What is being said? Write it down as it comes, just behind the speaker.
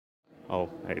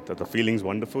The feeling's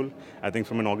wonderful. I think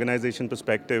from an organization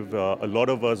perspective, a lot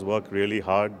of us work really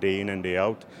hard day in and day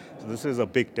out. So this is a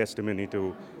big testimony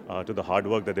to the hard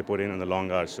work that they put in the long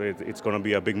hours. So it's going to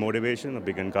be a big motivation, a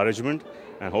big encouragement,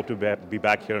 and hope to be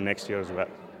back here next year as well.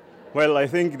 Well, I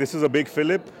think this is a big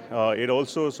fillip. It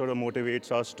also sort of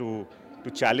motivates us to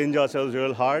challenge ourselves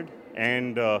real hard.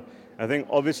 And I think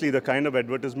obviously the kind of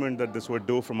advertisement that this would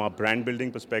do from our brand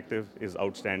building perspective is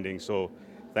outstanding. So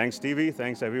thanks, Stevie.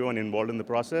 Thanks, everyone involved in the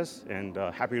process. And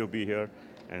happy to be here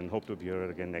and hope to be here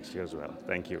again next year as well.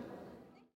 Thank you.